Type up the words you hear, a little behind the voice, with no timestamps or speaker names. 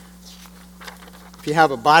If you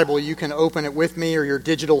have a Bible, you can open it with me, or your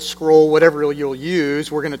digital scroll, whatever you'll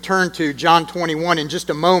use. We're going to turn to John 21 in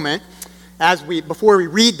just a moment. Before we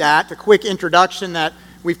read that, a quick introduction that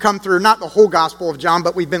we've come through, not the whole Gospel of John,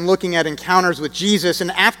 but we've been looking at encounters with Jesus.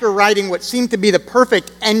 And after writing what seemed to be the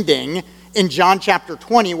perfect ending in John chapter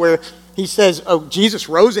 20, where he says, oh, Jesus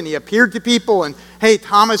rose and he appeared to people, and hey,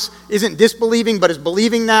 Thomas isn't disbelieving but is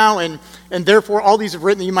believing now, and therefore all these have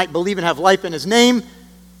written that you might believe and have life in his name.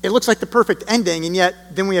 It looks like the perfect ending, and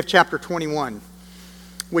yet then we have chapter 21,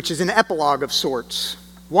 which is an epilogue of sorts.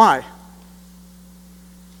 Why?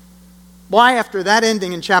 Why, after that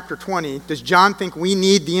ending in chapter 20, does John think we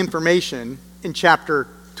need the information in chapter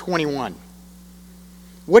 21?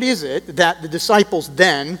 What is it that the disciples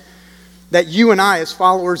then, that you and I as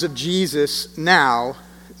followers of Jesus now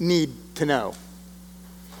need to know?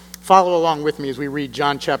 Follow along with me as we read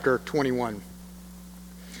John chapter 21.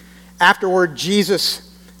 Afterward, Jesus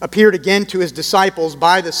appeared again to his disciples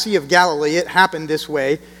by the Sea of Galilee. It happened this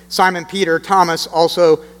way. Simon Peter, Thomas,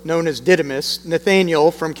 also known as Didymus, Nathanael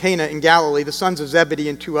from Cana in Galilee, the sons of Zebedee,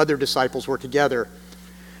 and two other disciples were together.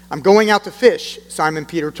 I'm going out to fish, Simon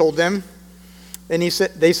Peter told them. And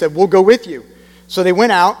they said, we'll go with you. So they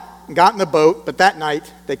went out and got in the boat, but that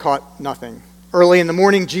night they caught nothing. Early in the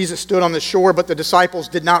morning, Jesus stood on the shore, but the disciples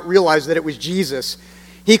did not realize that it was Jesus.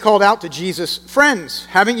 He called out to Jesus, friends,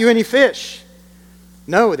 haven't you any fish?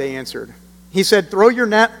 No, they answered. He said, throw your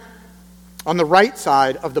net on the right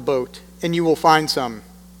side of the boat, and you will find some.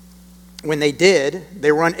 When they did,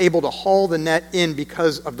 they were unable to haul the net in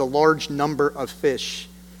because of the large number of fish.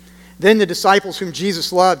 Then the disciples whom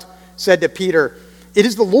Jesus loved said to Peter, it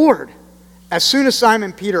is the Lord. As soon as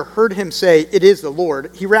Simon Peter heard him say, it is the Lord,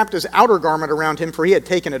 he wrapped his outer garment around him, for he had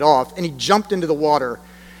taken it off, and he jumped into the water.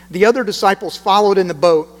 The other disciples followed in the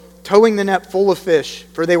boat, towing the net full of fish,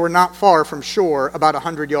 for they were not far from shore, about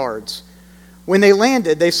 100 yards. When they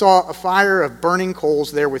landed, they saw a fire of burning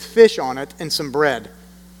coals there with fish on it and some bread.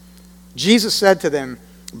 Jesus said to them,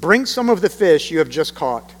 bring some of the fish you have just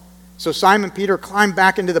caught. So Simon Peter climbed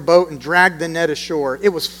back into the boat and dragged the net ashore. It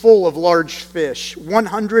was full of large fish,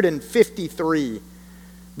 153.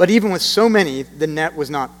 But even with so many, the net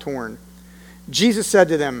was not torn. Jesus said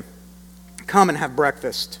to them, come and have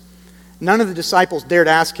breakfast. None of the disciples dared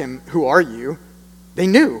ask him, who are you? They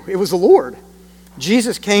knew it was the Lord.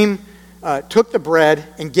 Jesus came, took the bread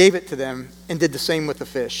and gave it to them, and did the same with the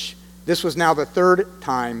fish. This was now the third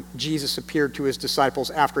time Jesus appeared to his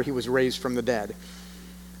disciples after he was raised from the dead.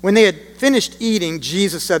 When they had finished eating,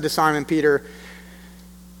 Jesus said to Simon Peter,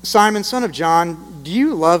 Simon, son of John, do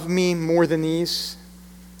you love me more than these?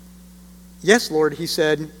 Yes, Lord, he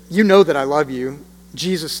said, you know that I love you.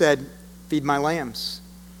 Jesus said, feed my lambs.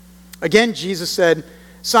 Again, Jesus said,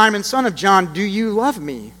 Simon, son of John, do you love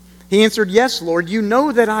me? He answered, yes, Lord, you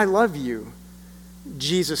know that I love you.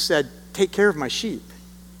 Jesus said, take care of my sheep.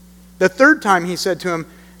 The third time he said to him,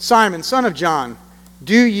 Simon, son of John,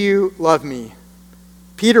 do you love me?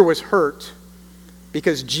 Peter was hurt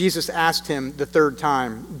because Jesus asked him the third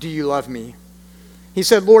time, do you love me? He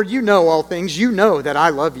said, Lord, you know all things. You know that I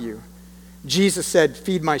love you. Jesus said,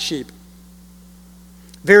 feed my sheep.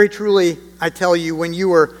 Very truly, I tell you, when you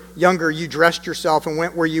were younger, you dressed yourself and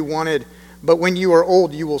went where you wanted. But when you are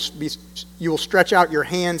old, you will stretch out your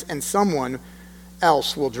hands, and someone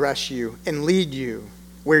else will dress you and lead you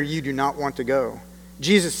where you do not want to go.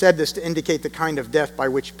 Jesus said this to indicate the kind of death by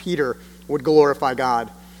which Peter would glorify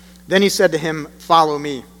God. Then he said to him, follow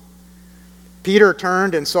me. Peter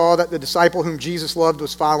turned and saw that the disciple whom Jesus loved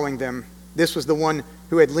was following them. This was the one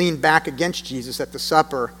who had leaned back against Jesus at the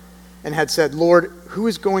supper and had said, Lord, who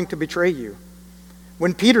is going to betray you?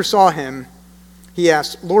 When Peter saw him, he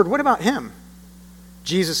asked, Lord, what about him?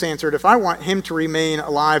 Jesus answered, if I want him to remain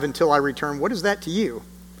alive until I return, what is that to you?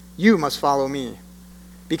 You must follow me.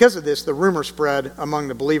 Because of this, the rumor spread among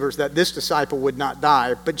the believers that this disciple would not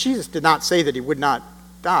die. But Jesus did not say that he would not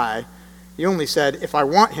die. He only said, if I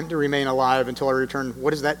want him to remain alive until I return,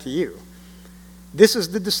 what is that to you? This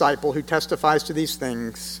is the disciple who testifies to these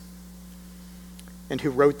things and who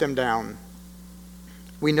wrote them down.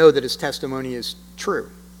 We know that his testimony is true.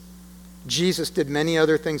 Jesus did many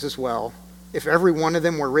other things as well. If every one of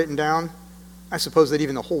them were written down, I suppose that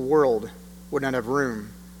even the whole world would not have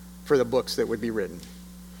room for the books that would be written.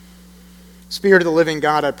 Spirit of the living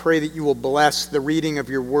God, I pray that you will bless the reading of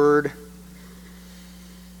your word,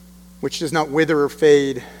 which does not wither or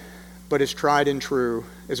fade, but is tried and true,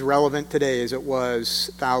 as relevant today as it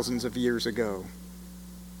was thousands of years ago.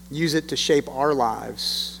 Use it to shape our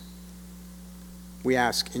lives. We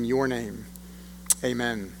ask in your name.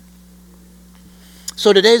 Amen.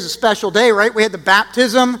 So today's a special day, right? We had the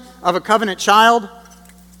baptism of a covenant child.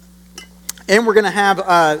 And we're going to have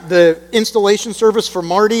the installation service for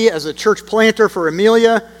Marty as a church planter for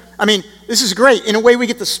Amelia. I mean, this is great. In a way, we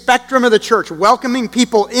get the spectrum of the church, welcoming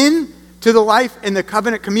people in to the life and the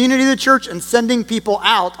covenant community of the church and sending people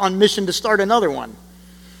out on mission to start another one.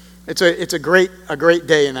 It's a great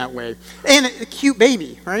day in that way. And a cute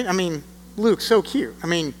baby, right? I mean, Luke, so cute. I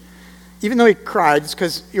mean, even though he cried, it's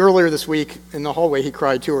because earlier this week in the hallway he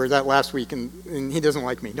cried too, or that last week, and he doesn't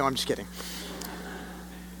like me. No, I'm just kidding.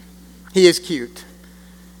 He is cute.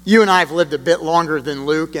 You and I have lived a bit longer than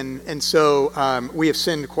Luke, and so we have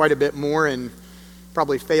sinned quite a bit more and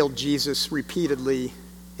probably failed Jesus repeatedly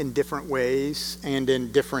in different ways and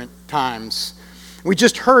in different times. We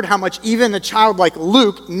just heard how much even a child like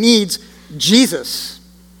Luke needs Jesus.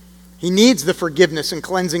 He needs the forgiveness and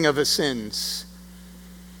cleansing of his sins.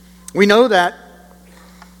 We know that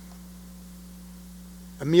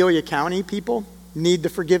Amelia County people need the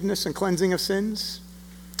forgiveness and cleansing of sins.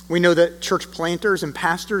 We know that church planters and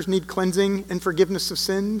pastors need cleansing and forgiveness of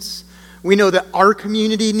sins. We know that our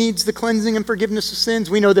community needs the cleansing and forgiveness of sins.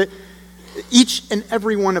 We know that each and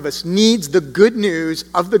every one of us needs the good news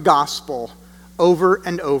of the gospel over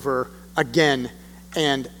and over, again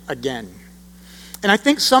and again. And I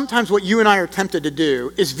think sometimes what you and I are tempted to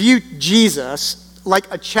do is view Jesus like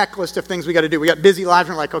a checklist of things we got to do. We got busy lives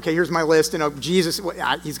and we're like, okay, here's my list. Jesus,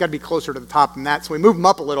 he's got to be closer to the top than that. So we move him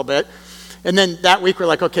up a little bit. And then that week we're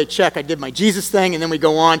like, okay, check, I did my Jesus thing, and then we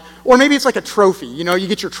go on. Or maybe it's like a trophy. You know, you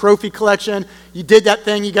get your trophy collection. You did that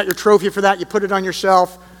thing. You got your trophy for that. You put it on your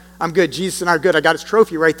shelf. I'm good. Jesus and I are good. I got his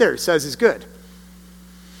trophy right there. It says he's good.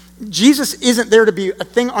 Jesus isn't there to be a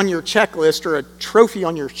thing on your checklist or a trophy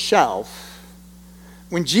on your shelf.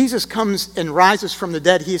 When Jesus comes and rises from the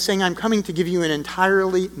dead, he is saying, I'm coming to give you an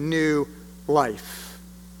entirely new life.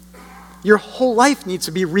 Your whole life needs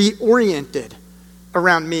to be reoriented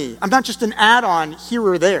around me. I'm not just an add-on here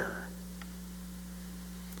or there.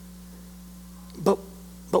 But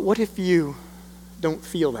what if you don't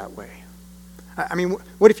feel that way? I mean,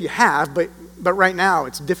 what if you have, but right now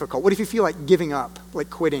it's difficult? What if you feel like giving up, like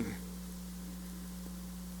quitting?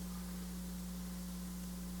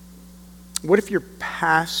 What if your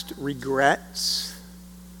past regrets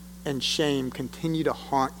and shame continue to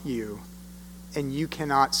haunt you and you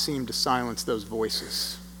cannot seem to silence those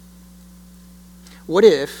voices? What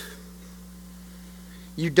if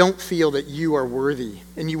you don't feel that you are worthy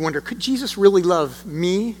and you wonder, could Jesus really love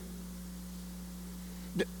me?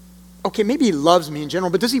 Okay, maybe he loves me in general,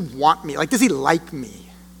 but does he want me? Like, does he like me?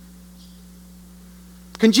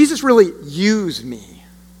 Can Jesus really use me?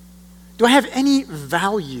 Do I have any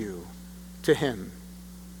value to him?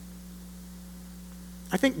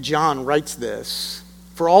 I think John writes this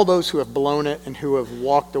for all those who have blown it and who have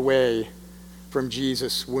walked away from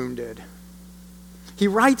Jesus wounded. He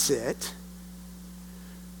writes it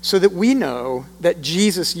so that we know that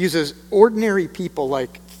Jesus uses ordinary people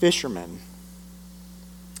like fishermen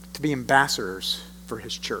to be ambassadors for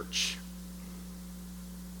his church.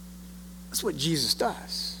 That's what Jesus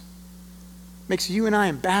does. Makes you and I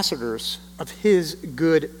ambassadors of his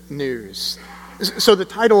good news. So the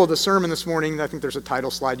title of the sermon this morning, I think there's a title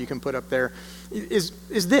slide you can put up there, is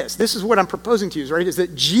this. This is what I'm proposing to you, right? Is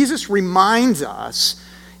that Jesus reminds us,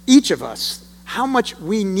 each of us, how much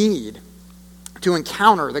we need to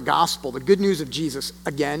encounter the gospel, the good news of Jesus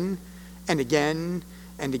again and again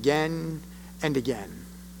and again and again.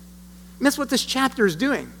 And that's what this chapter is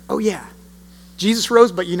doing. Oh yeah, Jesus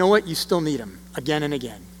rose, but you know what? You still need him again and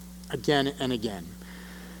again, again and again.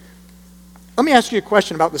 Let me ask you a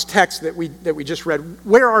question about this text that we just read.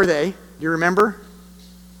 Where are they? Do you remember?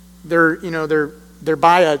 They're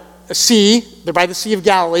by a sea. They're by the Sea of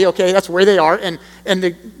Galilee. Okay, that's where they are.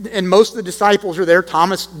 And most of the disciples are there.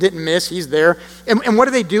 Thomas didn't miss. He's there. And what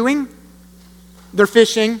are they doing? They're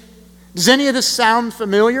fishing. Does any of this sound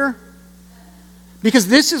familiar? Because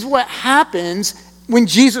this is what happens when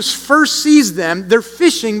Jesus first sees them. They're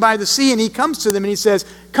fishing by the sea, and he comes to them and he says,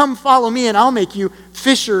 "Come follow me and I'll make you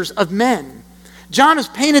fishers of men." John has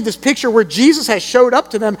painted this picture where Jesus has showed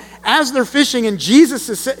up to them as they're fishing, and Jesus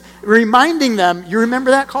is reminding them, you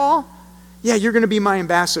remember that call? Yeah, you're going to be my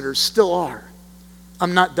ambassadors. Still are.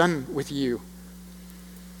 I'm not done with you.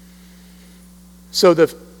 So the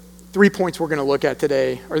 3 points we're going to look at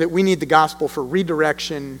today are that we need the gospel for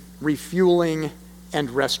redirection, refueling, and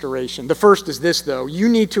restoration. The first is this, though. You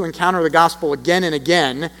need to encounter the gospel again and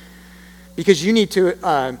again because you need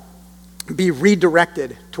to be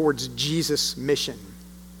redirected towards Jesus' mission.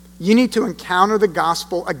 You need to encounter the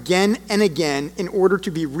gospel again and again in order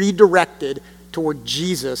to be redirected toward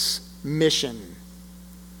Jesus' mission.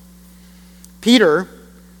 Peter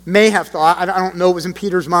may have thought, I don't know what was in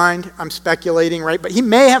Peter's mind, I'm speculating, right? But he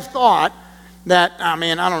may have thought that, oh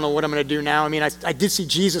man, I don't know what I'm going to do now. I mean, I did see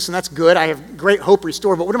Jesus, and that's good. I have great hope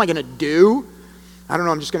restored, but what am I going to do? I don't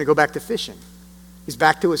know. I'm just going to go back to fishing. He's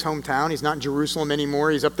back to his hometown. He's not in Jerusalem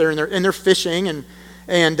anymore. He's up there, and they're fishing,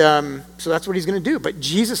 and so that's what he's going to do. But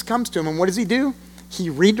Jesus comes to him, and what does he do? He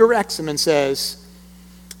redirects him and says,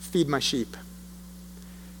 feed my sheep.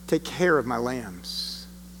 Take care of my lambs.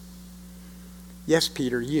 Yes,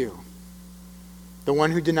 Peter, you. The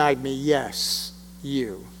one who denied me, yes,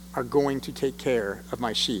 you are going to take care of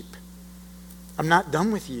my sheep. I'm not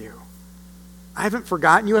done with you. I haven't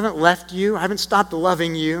forgotten you. I haven't left you. I haven't stopped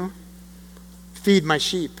loving you. Feed my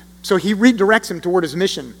sheep. So he redirects him toward his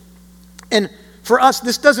mission. And for us,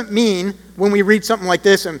 this doesn't mean when we read something like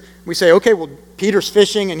this and we say, okay, well, Peter's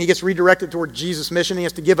fishing and he gets redirected toward Jesus' mission. He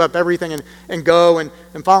has to give up everything and go and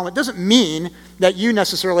follow him. It doesn't mean that you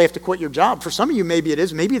necessarily have to quit your job. For some of you, maybe it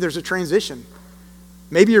is. Maybe there's a transition.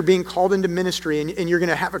 Maybe you're being called into ministry and you're going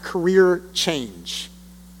to have a career change.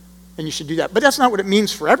 And you should do that. But that's not what it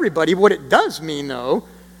means for everybody. What it does mean, though,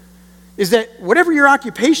 is that whatever your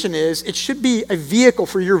occupation is, it should be a vehicle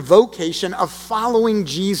for your vocation of following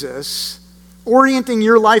Jesus, orienting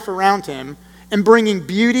your life around him, and bringing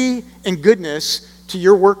beauty and goodness to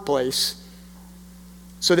your workplace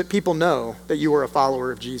so that people know that you are a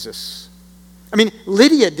follower of Jesus. I mean,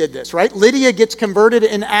 Lydia did this, right? Lydia gets converted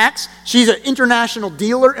in Acts. She's an international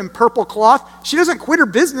dealer in purple cloth. She doesn't quit her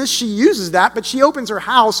business. She uses that, but she opens her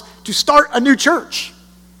house to start a new church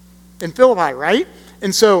in Philippi, right?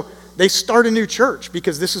 And so they start a new church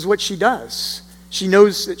because this is what she does. She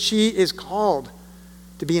knows that she is called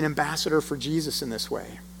to be an ambassador for Jesus in this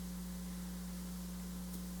way.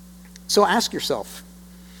 So ask yourself,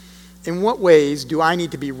 in what ways do I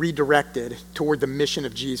need to be redirected toward the mission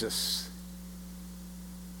of Jesus?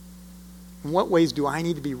 In what ways do I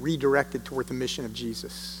need to be redirected toward the mission of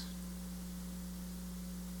Jesus?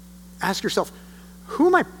 Ask yourself, who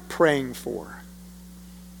am I praying for?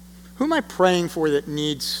 Who am I praying for that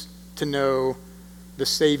needs to know the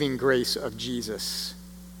saving grace of Jesus?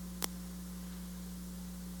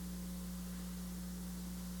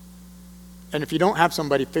 And if you don't have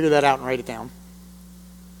somebody, figure that out and write it down.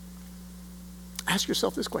 Ask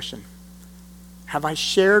yourself this question. Have I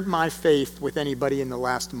shared my faith with anybody in the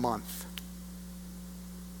last month?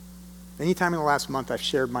 Anytime in the last month I've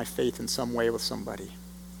shared my faith in some way with somebody.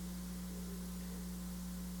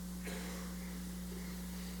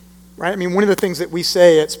 Right? I mean, one of the things that we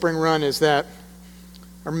say at Spring Run is that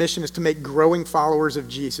our mission is to make growing followers of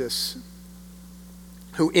Jesus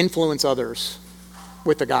who influence others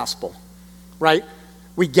with the gospel. Right?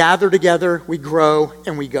 We gather together, we grow,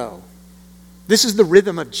 and we go. This is the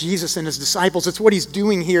rhythm of Jesus and his disciples. It's what he's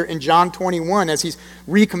doing here in John 21 as he's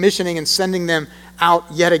recommissioning and sending them out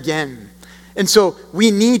yet again. And so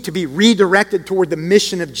we need to be redirected toward the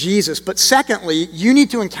mission of Jesus. But secondly, you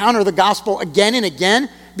need to encounter the gospel again and again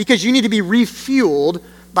because you need to be refueled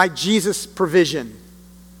by Jesus' provision.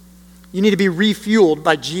 You need to be refueled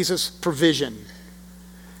by Jesus' provision.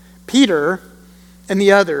 Peter and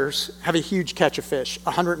the others have a huge catch of fish,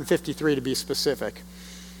 153 to be specific.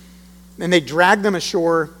 And they drag them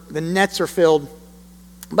ashore. The nets are filled.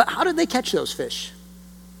 But how did they catch those fish?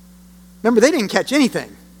 Remember, they didn't catch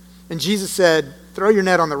anything. And Jesus said, throw your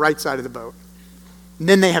net on the right side of the boat. And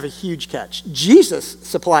then they have a huge catch. Jesus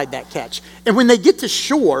supplied that catch. And when they get to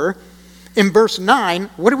shore, in verse 9,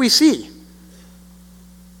 what do we see?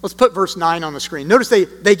 Let's put verse 9 on the screen. Notice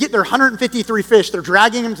they get their 153 fish. They're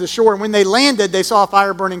dragging them to the shore. And when they landed, they saw a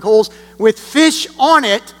fire burning coals with fish on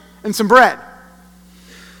it and some bread.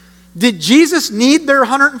 Did Jesus need their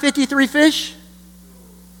 153 fish?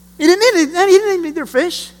 He didn't need their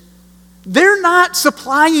fish. They're not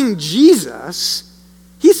supplying Jesus.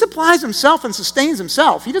 He supplies himself and sustains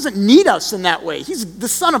himself. He doesn't need us in that way. He's the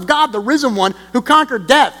Son of God, the risen one who conquered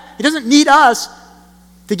death. He doesn't need us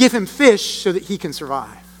to give him fish so that he can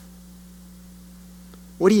survive.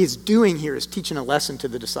 What he is doing here is teaching a lesson to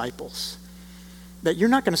the disciples that you're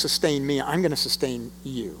not going to sustain me, I'm going to sustain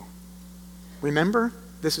you. Remember,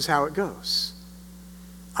 this is how it goes.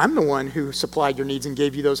 I'm the one who supplied your needs and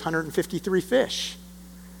gave you those 153 fish.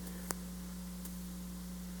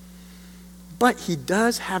 But he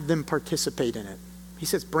does have them participate in it. He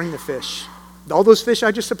says, bring the fish. All those fish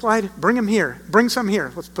I just supplied, bring them here. Bring some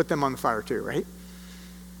here. Let's put them on the fire too, right?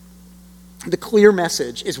 The clear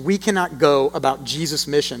message is we cannot go about Jesus'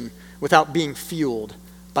 mission without being fueled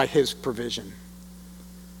by his provision.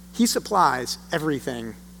 He supplies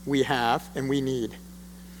everything we have and we need.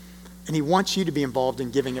 And he wants you to be involved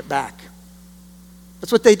in giving it back.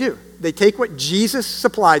 That's what they do. They take what Jesus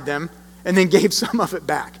supplied them and then gave some of it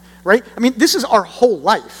back. Right? I mean, this is our whole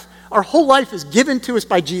life. Our whole life is given to us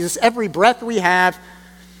by Jesus. Every breath we have,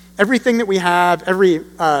 everything that we have, every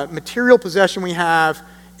material possession we have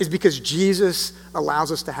is because Jesus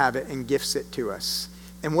allows us to have it and gifts it to us.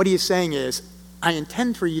 And what he is saying is, I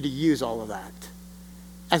intend for you to use all of that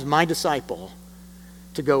as my disciple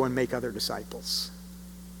to go and make other disciples.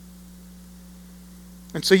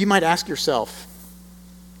 And so you might ask yourself,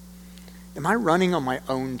 am I running on my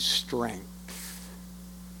own strength?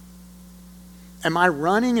 Am I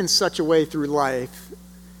running in such a way through life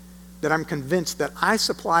that I'm convinced that I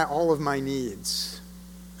supply all of my needs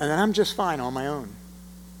and that I'm just fine on my own?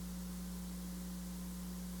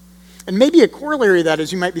 And maybe a corollary of that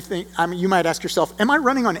is you might ask yourself, am I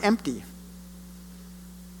running on empty?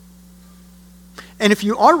 And if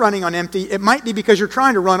you are running on empty, it might be because you're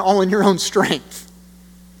trying to run all in your own strength.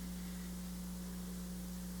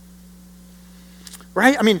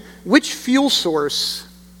 Right? I mean, which fuel source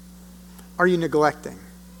are you neglecting?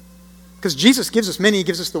 Because Jesus gives us many. He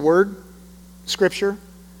gives us the Word, Scripture,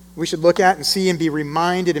 we should look at and see and be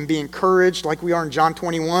reminded and be encouraged, like we are in John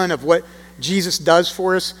 21, of what Jesus does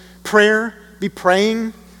for us. Prayer, be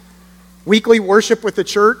praying. Weekly worship with the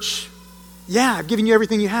church. Yeah, I've given you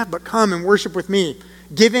everything you have, but come and worship with me.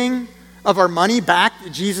 Giving of our money back.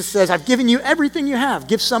 Jesus says, I've given you everything you have.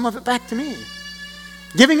 Give some of it back to me.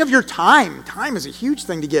 Giving of your time. Time is a huge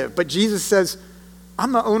thing to give. But Jesus says,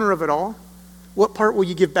 I'm the owner of it all. What part will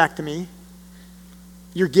you give back to me?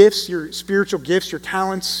 Your gifts, your spiritual gifts, your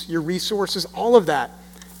talents, your resources, all of that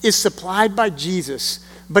is supplied by Jesus.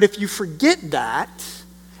 But if you forget that,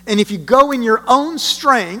 and if you go in your own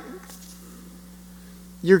strength,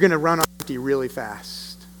 you're going to run on empty really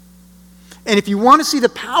fast. And if you want to see the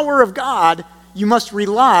power of God, you must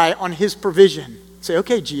rely on his provision. Say,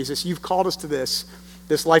 okay, Jesus, you've called us to this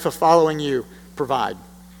life of following you, provide.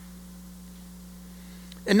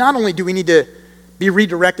 And not only do we need to be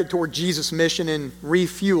redirected toward Jesus' mission and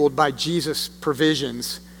refueled by Jesus'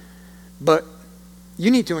 provisions, but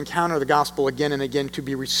you need to encounter the gospel again and again to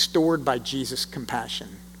be restored by Jesus' compassion.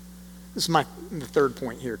 This is the third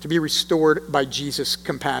point here, to be restored by Jesus'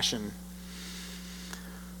 compassion.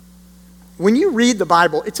 When you read the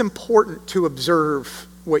Bible, it's important to observe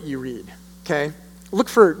what you read, okay? Look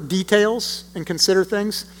for details and consider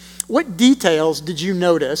things. What details did you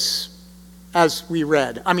notice as we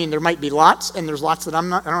read? I mean, there might be lots, and there's lots that I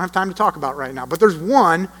don't have time to talk about right now, but there's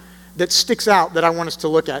one that sticks out that I want us to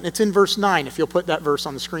look at, and it's in verse 9, if you'll put that verse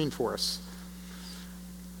on the screen for us.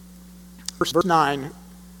 Verse 9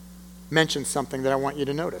 mentions something that I want you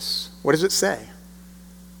to notice. What does it say?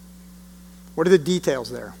 What are the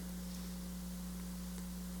details there?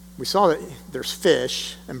 We saw that there's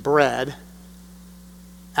fish and bread.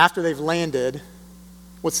 After they've landed,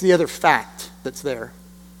 what's the other fact that's there?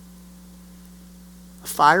 A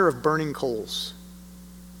fire of burning coals.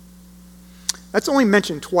 That's only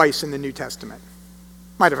mentioned twice in the New Testament.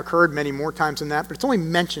 Might have occurred many more times than that, but it's only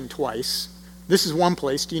mentioned twice. This is one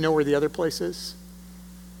place. Do you know where the other place is?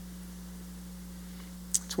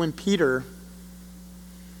 It's when Peter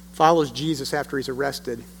follows Jesus after he's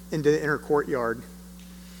arrested into the inner courtyard.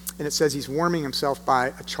 And it says he's warming himself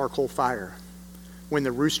by a charcoal fire when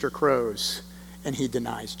the rooster crows and he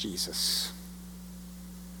denies Jesus.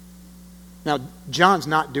 Now, John's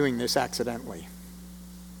not doing this accidentally.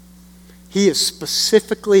 He is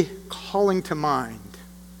specifically calling to mind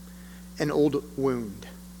an old wound.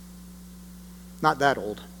 Not that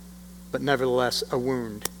old, but nevertheless a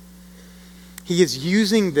wound. He is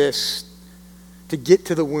using this to get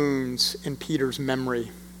to the wounds in Peter's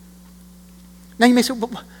memory. Now you may say,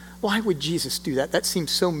 well, why would Jesus do that? That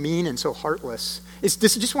seems so mean and so heartless.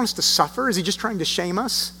 Does he just want us to suffer? Is he just trying to shame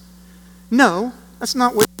us? No, that's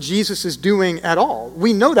not what Jesus is doing at all.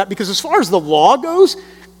 We know that because as far as the law goes,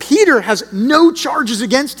 Peter has no charges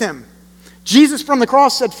against him. Jesus from the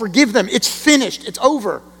cross said, forgive them. It's finished. It's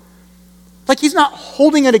over. Like he's not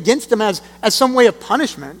holding it against him as some way of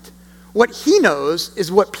punishment. What he knows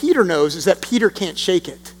is what Peter knows is that Peter can't shake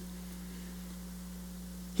it.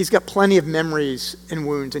 He's got plenty of memories and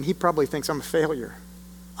wounds, and he probably thinks I'm a failure.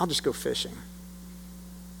 I'll just go fishing.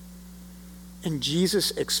 And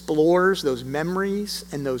Jesus explores those memories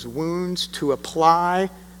and those wounds to apply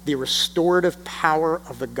the restorative power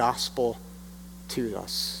of the gospel to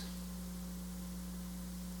us.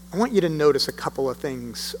 I want you to notice a couple of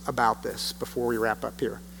things about this before we wrap up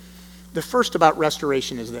here. The first about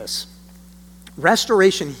restoration is this.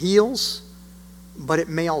 Restoration heals, but it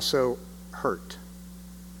may also hurt.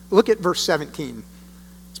 Look at verse 17.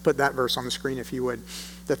 Let's put that verse on the screen if you would.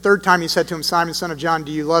 The third time he said to him, Simon, son of John,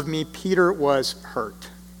 do you love me? Peter was hurt.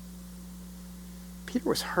 Peter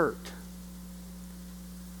was hurt.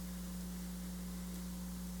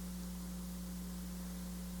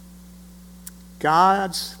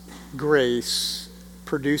 God's grace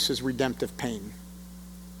produces redemptive pain.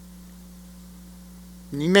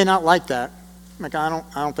 And you may not like that. Like, I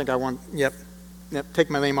don't think I want, yep, take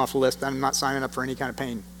my name off the list. I'm not signing up for any kind of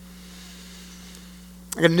pain.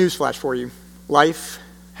 I got a news flash for you. Life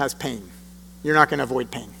has pain. You're not going to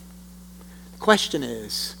avoid pain. The question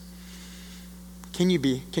is, can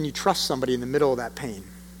you trust somebody in the middle of that pain?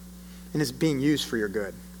 And it's being used for your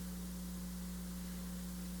good.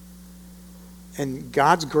 And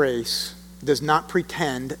God's grace does not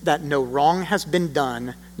pretend that no wrong has been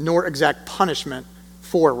done, nor exact punishment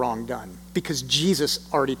for wrong done, because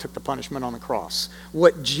Jesus already took the punishment on the cross.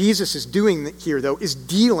 What Jesus is doing here, though, is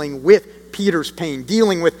dealing with Peter's pain,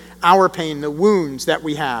 dealing with our pain, the wounds that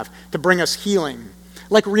we have, to bring us healing.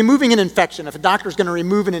 Like removing an infection. If a doctor's going to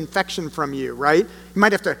remove an infection from you, right? You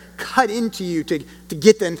might have to cut into you to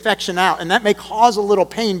get the infection out, and that may cause a little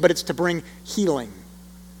pain, but it's to bring healing.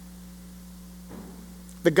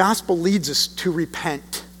 The gospel leads us to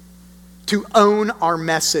repent, to own our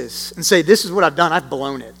messes and say, this is what I've done, I've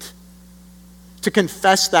blown it. To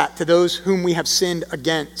confess that to those whom we have sinned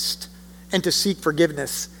against and to seek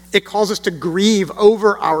forgiveness. It calls us to grieve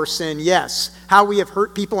over our sin, yes, how we have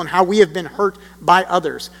hurt people and how we have been hurt by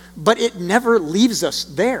others. But it never leaves us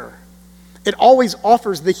there. It always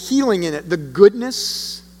offers the healing in it, the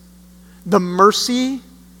goodness, the mercy,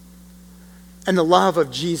 and the love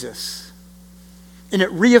of Jesus. And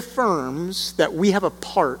it reaffirms that we have a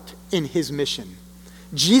part in his mission.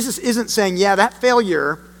 Jesus isn't saying, yeah, that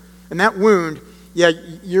failure and that wound, yeah,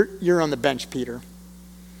 you're on the bench, Peter.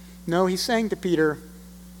 No, he's saying to Peter,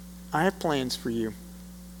 I have plans for you,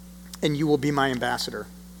 and you will be my ambassador.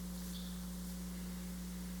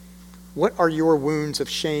 What are your wounds of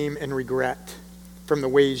shame and regret from the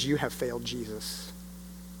ways you have failed Jesus?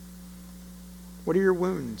 What are your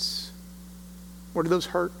wounds? What are those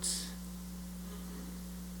hurts?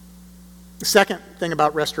 The second thing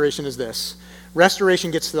about restoration is this. Restoration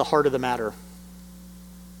gets to the heart of the matter.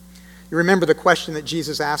 You remember the question that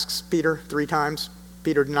Jesus asks Peter 3 times?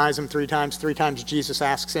 Peter denies him 3 times. 3 times Jesus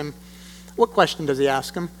asks him. What question does he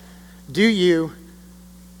ask him? You're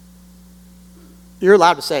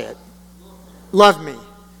allowed to say it. Love me.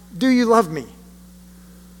 Do you love me?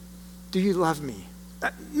 Do you love me?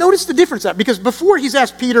 Notice the difference there, because before he's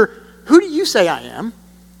asked Peter, who do you say I am?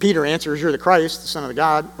 Peter answers, you're the Christ, the Son of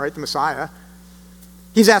God, right, the Messiah.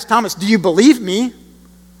 He's asked Thomas, do you believe me?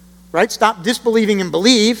 Right, stop disbelieving and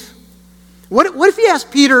believe. What if he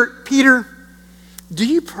asked Peter, do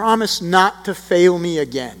you promise not to fail me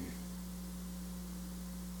again?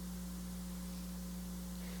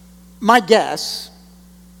 My guess,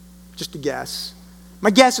 just a guess, my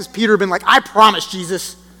guess is Peter had been like, I promise,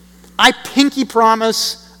 Jesus. I pinky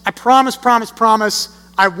promise. I promise,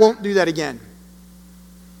 I won't do that again.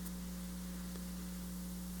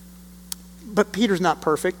 But Peter's not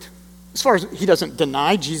perfect. As far as he doesn't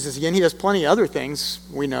deny Jesus again, he does plenty of other things,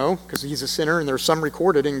 we know, because he's a sinner, and there's some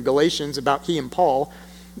recorded in Galatians about he and Paul,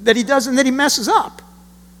 that he does and that he messes up.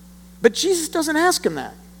 But Jesus doesn't ask him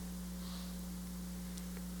that.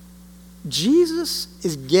 Jesus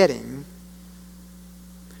is getting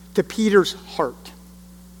to Peter's heart,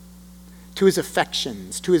 to his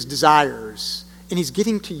affections, to his desires, and he's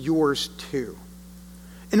getting to yours too.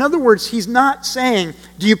 In other words, he's not saying,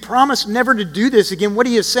 do you promise never to do this again? What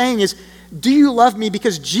he is saying is, do you love me?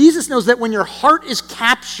 Because Jesus knows that when your heart is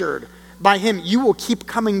captured by him, you will keep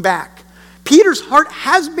coming back. Peter's heart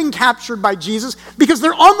has been captured by Jesus because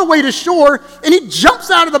they're on the way to shore, and he jumps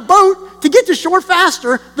out of the boat to get to shore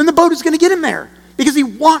faster than the boat is going to get him there because he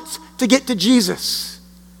wants to get to Jesus.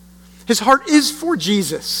 His heart is for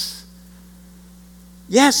Jesus.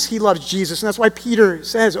 Yes, he loves Jesus, and that's why Peter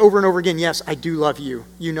says over and over again, yes, I do love you.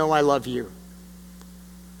 You know I love you.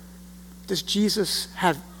 Does Jesus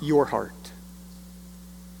have your heart?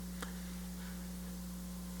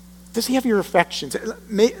 Does he have your affections?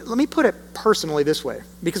 Let me put it personally this way,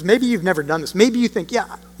 because maybe you've never done this. Maybe you think,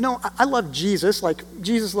 yeah, no, I love Jesus, like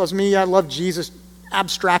Jesus loves me, I love Jesus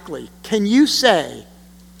abstractly. Can you say,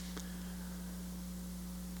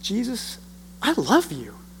 Jesus, I love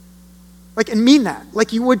you? Like, and mean that,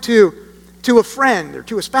 like you would to a friend or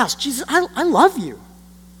to a spouse. Jesus, I love you.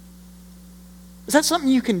 Is that something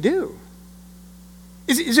you can do?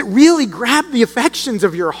 Is it really grab the affections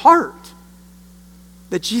of your heart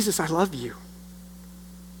that Jesus, I love you?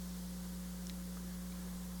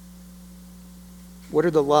 What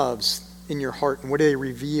are the loves in your heart, and what do they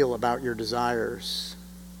reveal about your desires?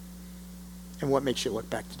 And what makes you look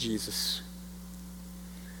back to Jesus?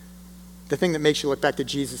 The thing that makes you look back to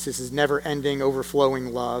Jesus is his never-ending,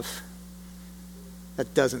 overflowing love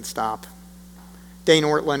that doesn't stop. Dane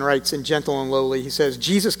Ortlund writes in Gentle and Lowly, he says,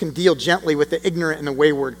 Jesus can deal gently with the ignorant and the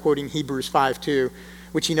wayward, quoting Hebrews 5:2,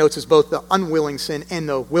 which he notes as both the unwilling sin and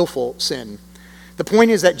the willful sin. The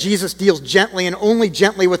point is that Jesus deals gently and only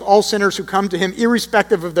gently with all sinners who come to him,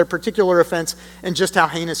 irrespective of their particular offense and just how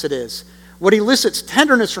heinous it is. What elicits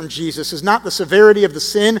tenderness from Jesus is not the severity of the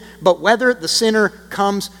sin, but whether the sinner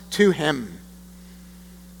comes to him.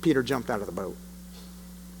 Peter jumped out of the boat.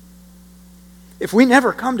 If we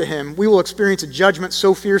never come to him, we will experience a judgment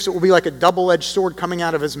so fierce it will be like a double-edged sword coming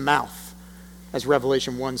out of his mouth, as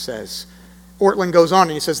Revelation 1 says. Ortlund goes on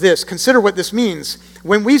and he says this, consider what this means.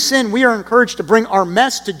 When we sin, we are encouraged to bring our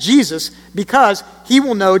mess to Jesus because he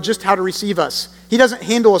will know just how to receive us. He doesn't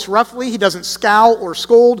handle us roughly. He doesn't scowl or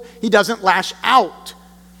scold. He doesn't lash out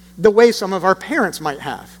the way some of our parents might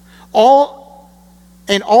have. All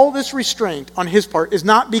this restraint on his part is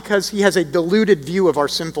not because he has a diluted view of our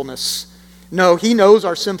sinfulness. No, he knows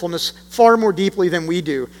our sinfulness far more deeply than we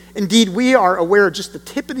do. Indeed, we are aware of just the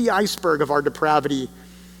tip of the iceberg of our depravity,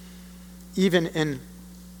 even in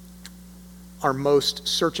our most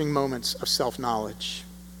searching moments of self-knowledge.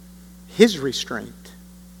 His restraint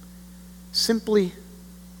simply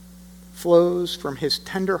flows from his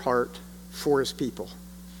tender heart for his people.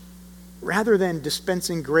 Rather than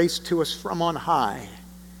dispensing grace to us from on high,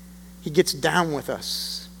 he gets down with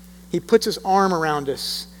us. He puts his arm around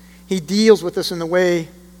us. He deals with us in the way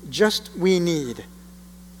just we need.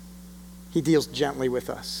 He deals gently with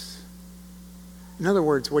us. In other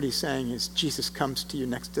words, what he's saying is Jesus comes to you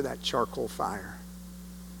next to that charcoal fire,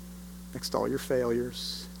 next to all your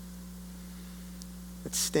failures,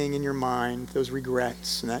 that sting in your mind, those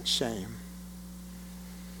regrets and that shame.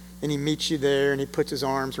 And he meets you there and he puts his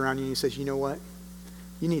arms around you and he says, you know what?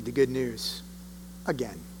 You need the good news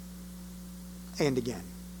again and again.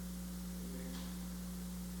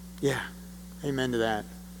 Yeah, amen to that.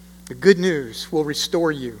 The good news will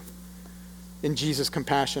restore you in Jesus'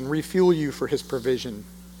 compassion, refuel you for his provision,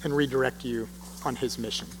 and redirect you on his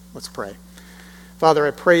mission. Let's pray. Father,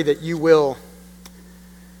 I pray that you will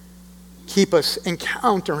keep us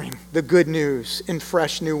encountering the good news in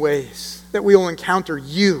fresh new ways, that we will encounter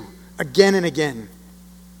you again and again,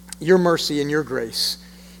 your mercy and your grace.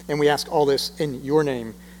 And we ask all this in your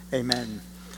name. Amen.